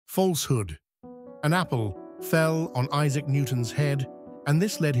Falsehood. An apple fell on Isaac Newton's head, and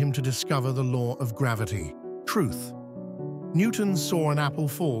this led him to discover the law of gravity. Truth. Newton saw an apple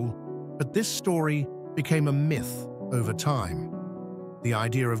fall, but this story became a myth over time. The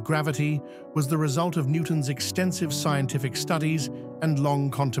idea of gravity was the result of Newton's extensive scientific studies and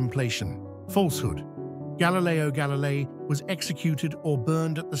long contemplation. Falsehood. Galileo Galilei was executed or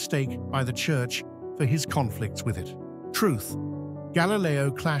burned at the stake by the church for his conflicts with it. Truth. Galileo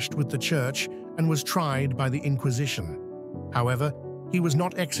clashed with the church and was tried by the Inquisition. However, he was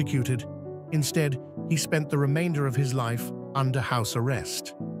not executed. Instead, he spent the remainder of his life under house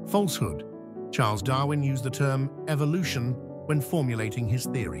arrest. Falsehood. Charles Darwin used the term evolution when formulating his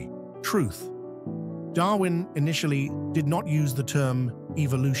theory. Truth. Darwin initially did not use the term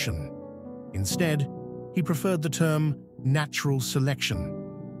evolution. Instead, he preferred the term natural selection.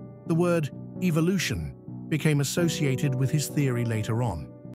 The word evolution became associated with his theory later on.